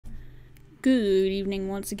Good evening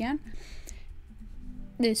once again.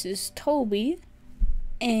 This is Toby,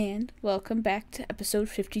 and welcome back to episode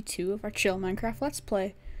 52 of our Chill Minecraft Let's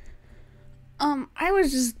Play. I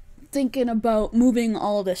was just thinking about moving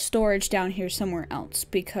all the storage down here somewhere else,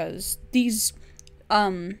 because these,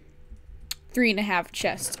 3.5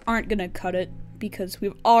 chests aren't gonna cut it, because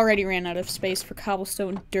we've already ran out of space for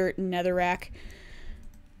cobblestone, dirt, and netherrack.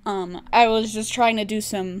 I was just trying to do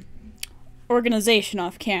some organization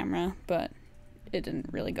off camera, but it didn't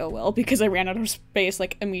really go well because I ran out of space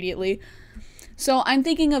like immediately. So I'm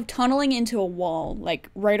thinking of tunneling into a wall, like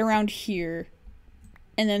right around here,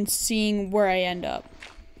 and then seeing where I end up.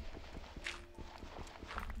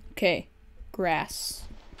 Okay, grass.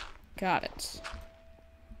 Got it.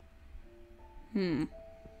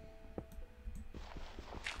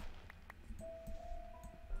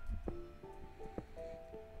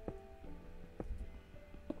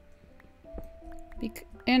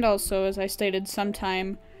 And also, as I stated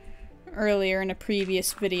sometime earlier in a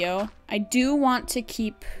previous video, I do want to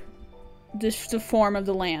keep the form of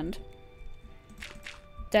the land.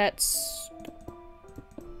 That's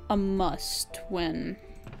a must when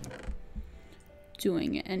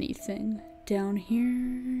doing anything down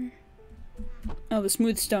here. Oh, the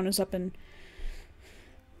smooth stone is up in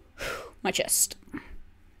my chest.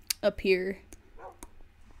 Up here.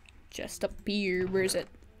 Just up here. Where is it?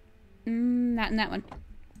 Not in that one.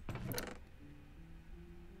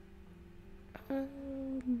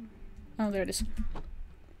 Oh, there it is.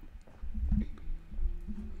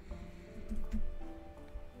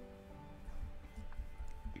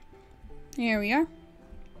 Here we are.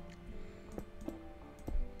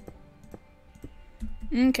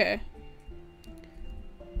 Okay.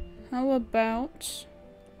 How about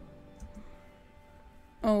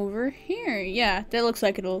over here? Yeah, that looks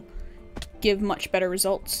like it'll give much better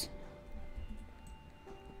results.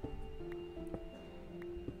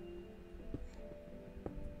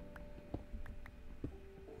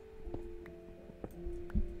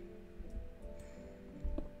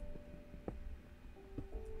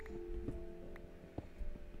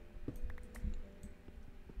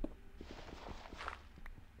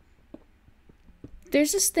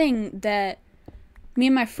 There's this thing that me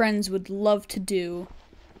and my friends would love to do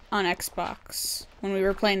on Xbox when we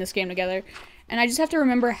were playing this game together, and I just have to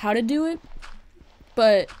remember how to do it,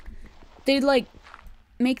 but they'd like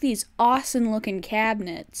make these awesome looking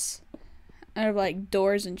cabinets out of like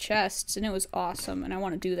doors and chests, and it was awesome, and I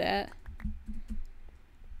want to do that.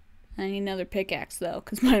 I need another pickaxe though,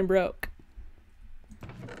 because mine broke.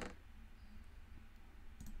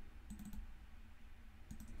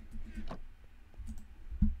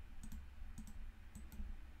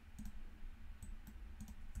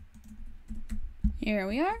 Here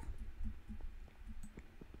we are.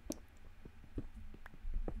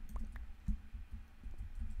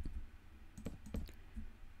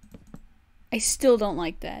 I still don't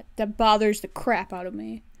like that. That bothers the crap out of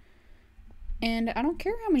me. And I don't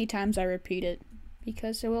care how many times I repeat it,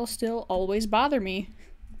 because it will still always bother me.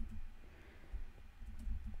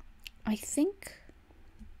 I think...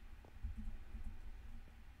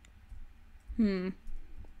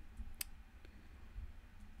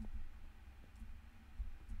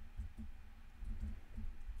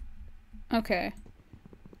 Okay.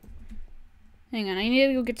 Hang on, I need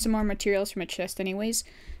to go get some more materials from a chest anyways,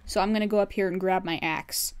 so I'm gonna go up here and grab my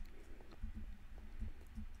axe.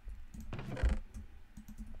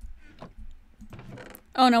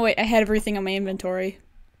 Oh no, wait, I had everything in my inventory.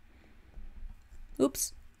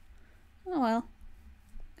 Oops. Oh well.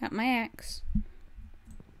 Got my axe.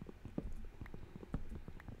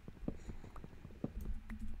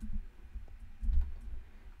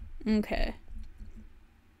 Okay.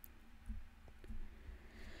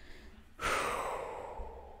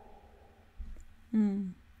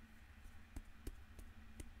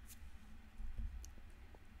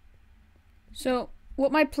 So,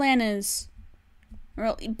 what my plan is,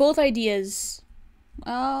 well, both ideas,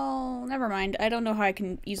 well, never mind. I don't know how I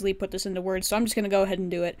can easily put this into words, so I'm just gonna go ahead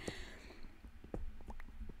and do it.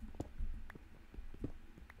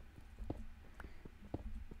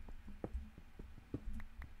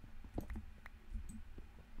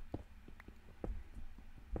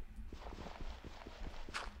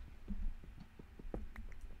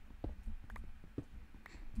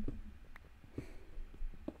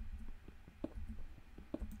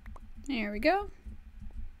 There we go.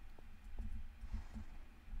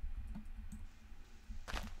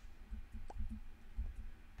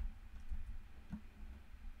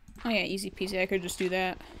 Oh yeah, easy peasy. I could just do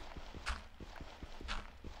that.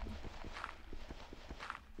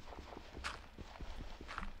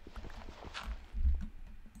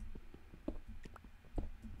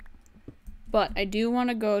 But I do want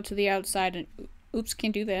to go to the outside and... Oops,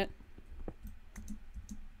 can't do that.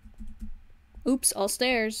 Oops, all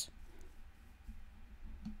stairs.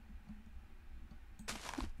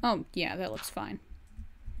 Oh, yeah, that looks fine.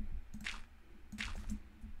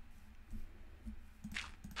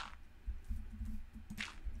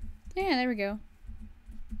 Yeah, there we go.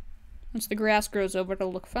 Once the grass grows over,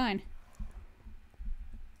 it'll look fine.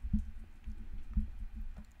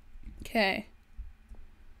 Okay.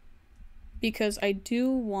 Because I do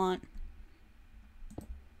want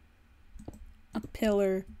a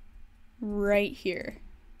pillar right here.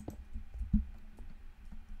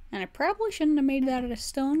 And I probably shouldn't have made that out of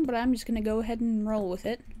stone, but I'm just gonna go ahead and roll with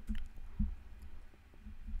it.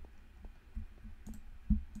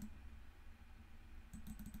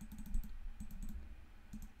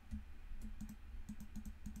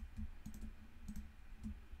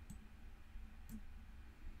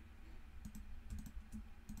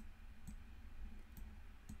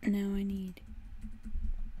 Now I need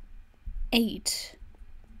 8,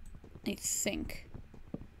 I think.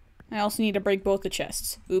 I also need to break both the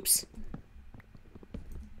chests. Oops.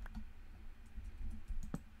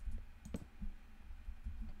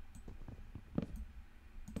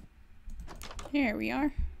 There we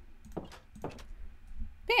are.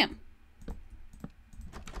 Bam!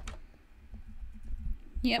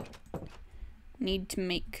 Yep. Need to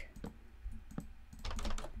make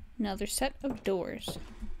another set of doors.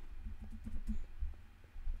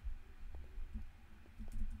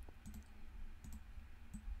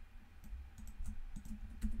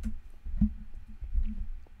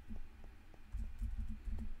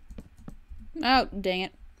 Oh, dang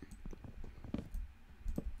it.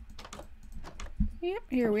 Yep,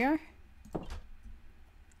 here we are.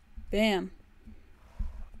 Bam.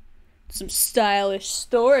 Some stylish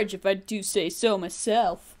storage, if I do say so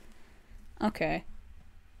myself. Okay.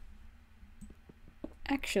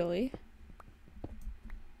 Actually,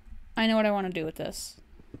 I know what I want to do with this.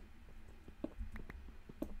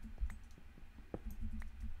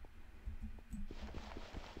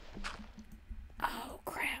 Oh,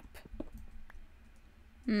 crap.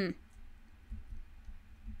 Hmm.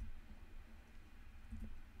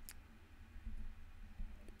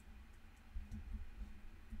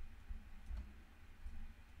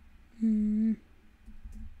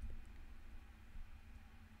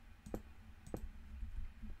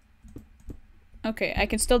 Okay, I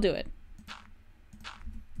can still do it.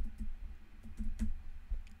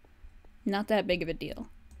 Not that big of a deal.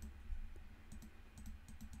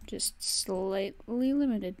 Just slightly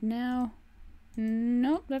limited now.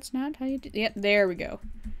 Nope, that's not how you do. Yep, there we go.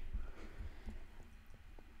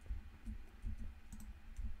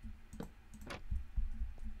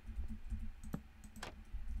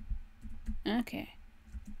 Okay.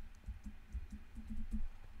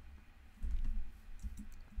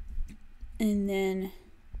 And then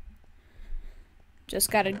just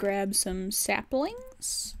gotta grab some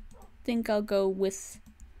saplings. Think I'll go with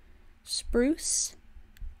spruce.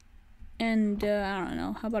 And I don't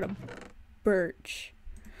know, how about a birch?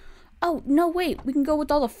 Oh, no, wait, we can go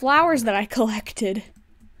with all the flowers that I collected.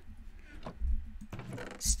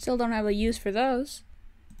 Still don't have a use for those.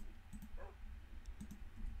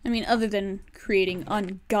 I mean, other than creating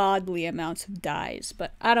ungodly amounts of dyes,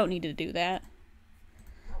 but I don't need to do that.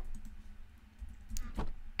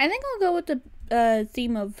 I think I'll go with the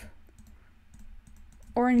theme of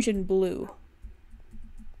orange and blue.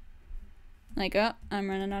 Like, oh, I'm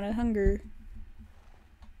running out of hunger.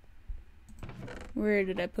 Where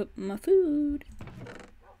did I put my food?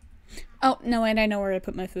 Oh, no, and I know where I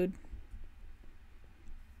put my food.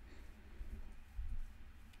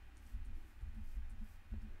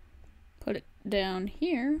 Put it down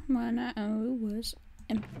here when I was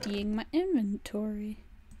emptying my inventory.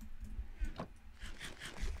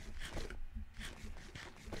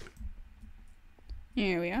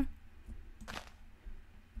 Here we are.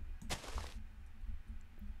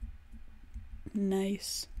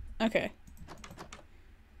 Nice. Okay.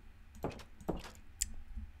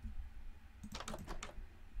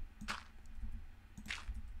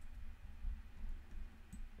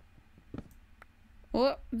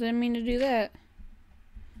 Well, didn't mean to do that.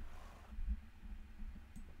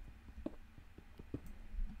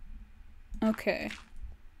 Okay.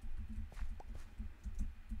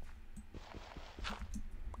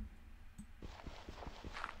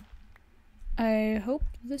 I hope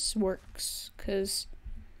this works, because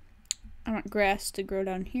I want grass to grow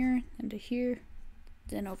down here, and to here,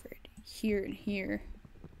 then over to here and here.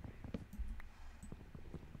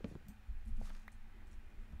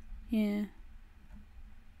 Yeah.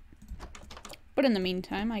 But in the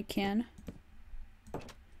meantime, I can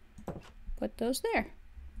put those there.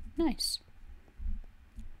 Nice.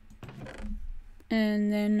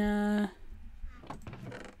 And then,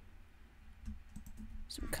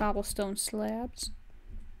 some cobblestone slabs.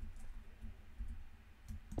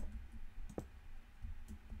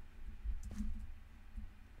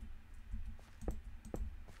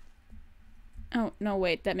 Oh, no,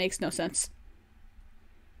 wait, that makes no sense.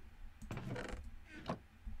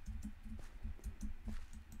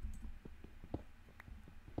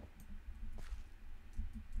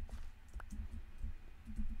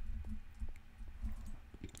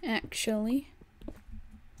 Actually,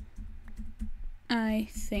 I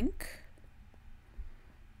think...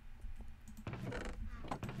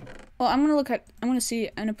 Well, I'm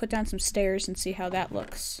gonna put down some stairs and see how that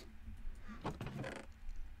looks.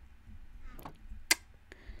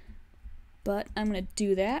 But I'm gonna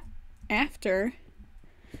do that after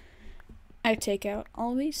I take out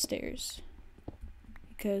all these stairs.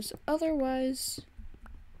 Because otherwise,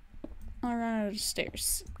 I'll run out of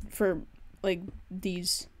stairs for, like,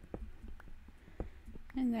 these.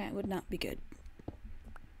 And that would not be good.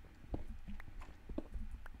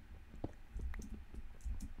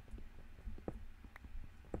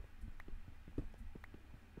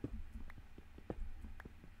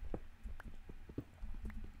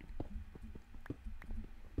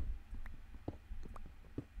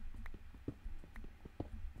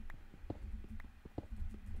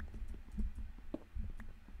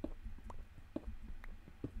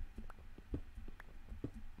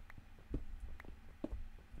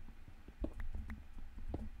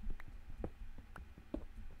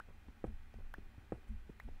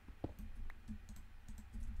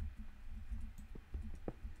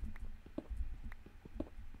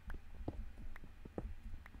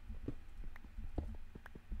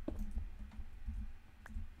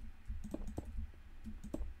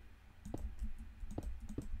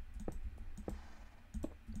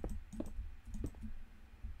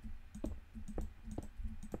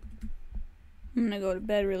 I'm gonna go to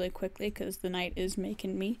bed really quickly because the night is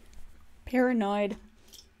making me paranoid.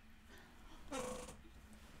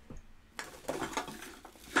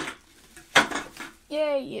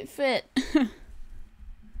 Yay, it fit.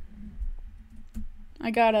 I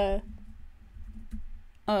got a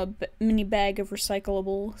mini bag of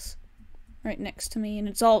recyclables right next to me, and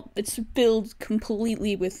it's filled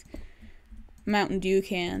completely with Mountain Dew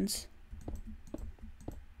cans.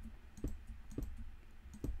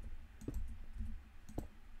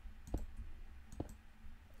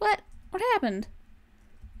 What happened?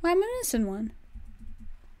 Why am I missing one?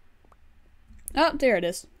 Oh, there it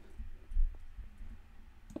is.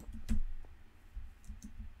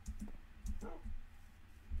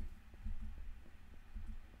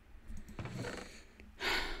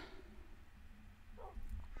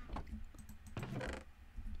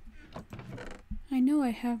 I know I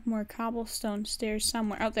have more cobblestone stairs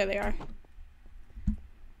somewhere. Oh, there they are.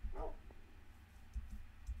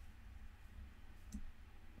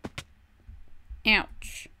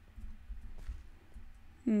 Ouch.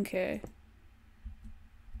 Okay.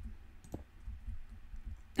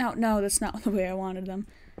 Oh, no, that's not the way I wanted them.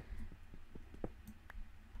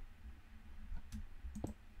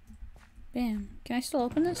 Bam. Can I still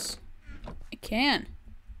open this? I can.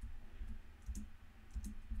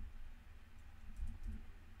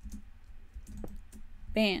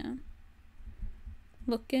 Bam.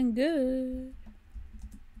 Looking good.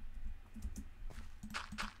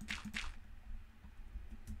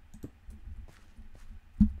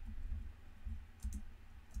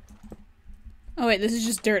 Oh wait, this is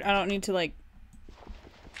just dirt. I don't need to, like,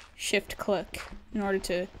 shift click in order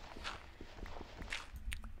to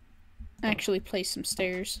actually place some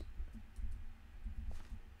stairs.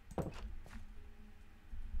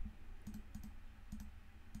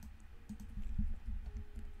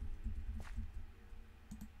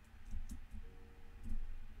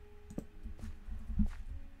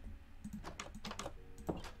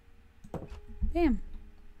 Bam.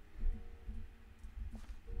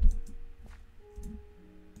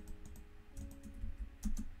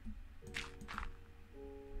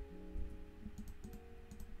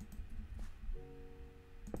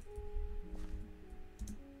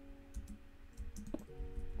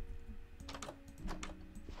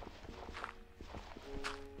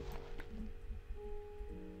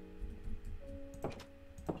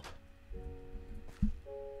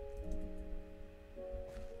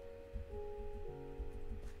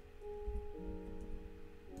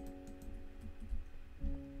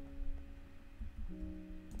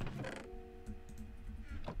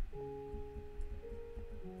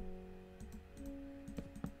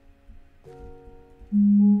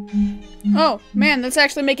 Oh, man, that's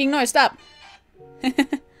actually making noise. Stop.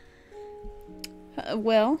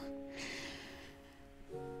 Well,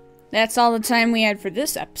 that's all the time we had for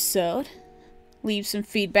this episode. Leave some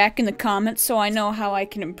feedback in the comments so I know how I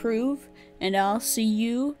can improve. And I'll see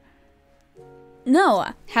you. No,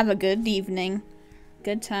 have a good evening.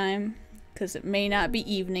 Good time. Because it may not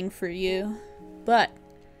be evening for you. But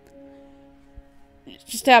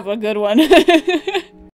just have a good one.